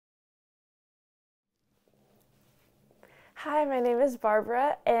Hi, my name is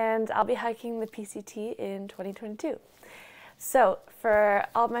Barbara, and I'll be hiking the PCT in 2022. So, for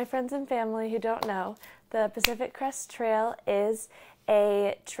all my friends and family who don't know, the Pacific Crest Trail is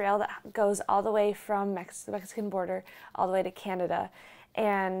a trail that goes all the way from the Mexican border all the way to Canada.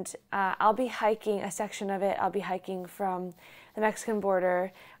 And I'll be hiking a section of it. I'll be hiking from the Mexican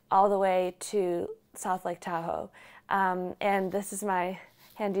border all the way to South Lake Tahoe. And this is my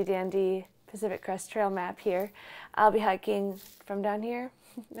handy-dandy Pacific Crest Trail map here. I'll be hiking from down here,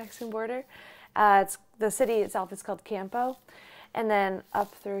 Mexican border. The city itself is called Campo. And then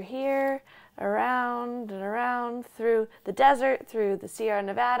up through here, around and around, through the desert, through the Sierra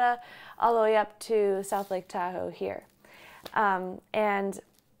Nevada, all the way up to South Lake Tahoe here. And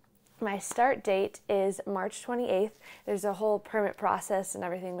my start date is March 28th. There's a whole permit process and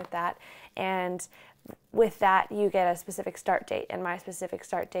everything with that. And with that, you get a specific start date, and my specific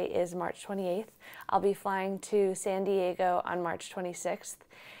start date is March 28th. I'll be flying to San Diego on March 26th,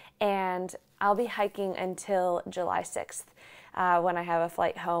 and I'll be hiking until July 6th when I have a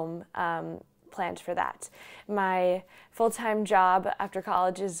flight home planned for that. My full-time job after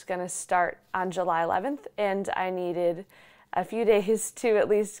college is going to start on July 11th, and I needed a few days to at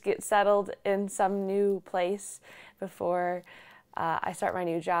least get settled in some new place before I start my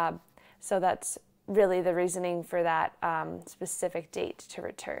new job. So that's really the reasoning for that specific date to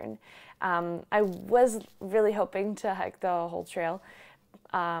return. I was really hoping to hike the whole trail,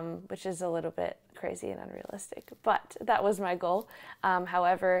 which is a little bit crazy and unrealistic, but that was my goal.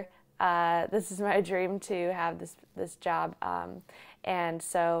 However, this is my dream to have this job, and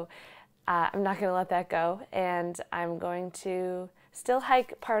so I'm not going to let that go, and I'm going to still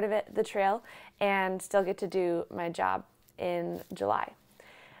hike part of it, the trail, and still get to do my job in July,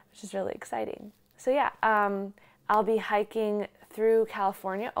 which is really exciting. So yeah, I'll be hiking through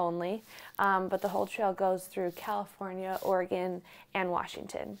California only, but the whole trail goes through California, Oregon, and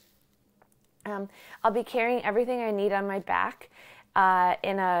Washington. I'll be carrying everything I need on my back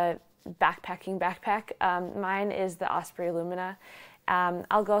in a backpacking backpack. Mine is the Osprey Lumina.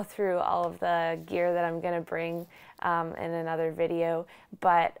 I'll go through all of the gear that I'm going to bring in another video,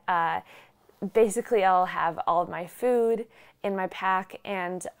 but basically I'll have all of my food in my pack,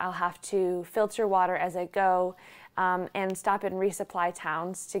 and I'll have to filter water as I go and stop in resupply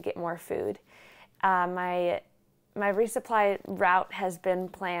towns to get more food. My resupply route has been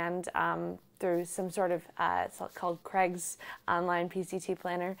planned through some sort of, it's called Craig's online PCT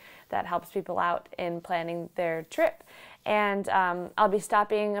planner that helps people out in planning their trip. And I'll be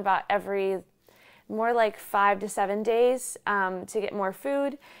stopping about every more like 5 to 7 days to get more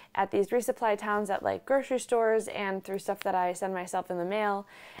food at these resupply towns at like grocery stores and through stuff that I send myself in the mail.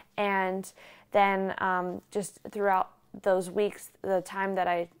 And then just throughout those weeks, the time that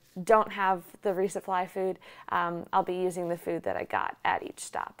I don't have the resupply food, I'll be using the food that I got at each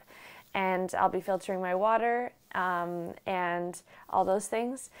stop. And I'll be filtering my water and all those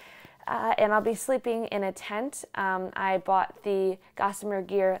things. And I'll be sleeping in a tent. I bought the Gossamer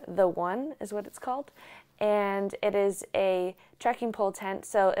Gear The One is what it's called. And it is a trekking pole tent,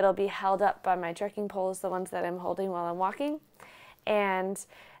 so it'll be held up by my trekking poles, the ones that I'm holding while I'm walking, and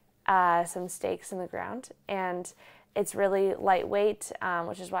some stakes in the ground. And it's really lightweight,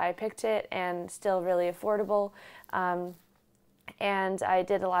 which is why I picked it, and still really affordable. And I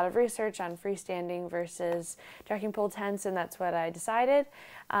did a lot of research on freestanding versus trekking pole tents, and that's what I decided.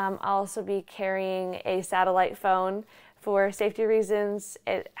 I'll also be carrying a satellite phone for safety reasons.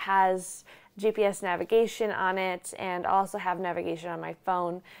 It has GPS navigation on it, and I'll also have navigation on my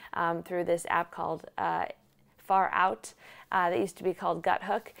phone through this app called Far Out that used to be called Gut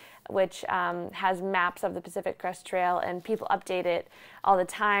Hook, which has maps of the Pacific Crest Trail, and people update it all the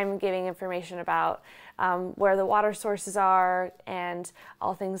time, giving information about where the water sources are and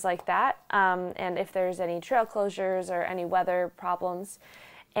all things like that, and if there's any trail closures or any weather problems.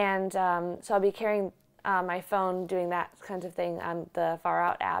 And so I'll be carrying my phone, doing that kind of thing on the Far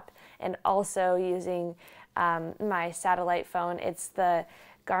Out app, and also using my satellite phone. It's the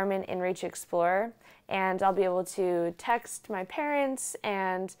Garmin InReach Explorer, and I'll be able to text my parents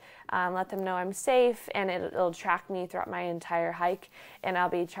and let them know I'm safe, and it'll track me throughout my entire hike, and I'll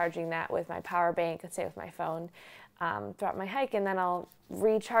be charging that with my power bank, let's say with my phone, throughout my hike, and then I'll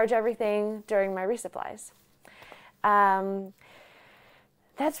recharge everything during my resupplies.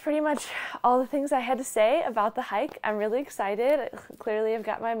 That's pretty much all the things I had to say about the hike. I'm really excited. Clearly I've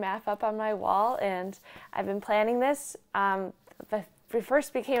got my map up on my wall, and I've been planning this. It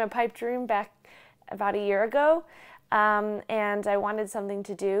first became a pipe dream back about a year ago, and I wanted something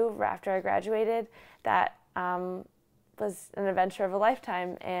to do after I graduated that was an adventure of a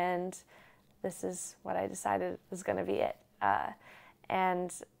lifetime, and this is what I decided was going to be it.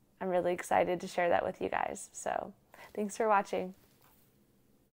 and I'm really excited to share that with you guys. So thanks for watching.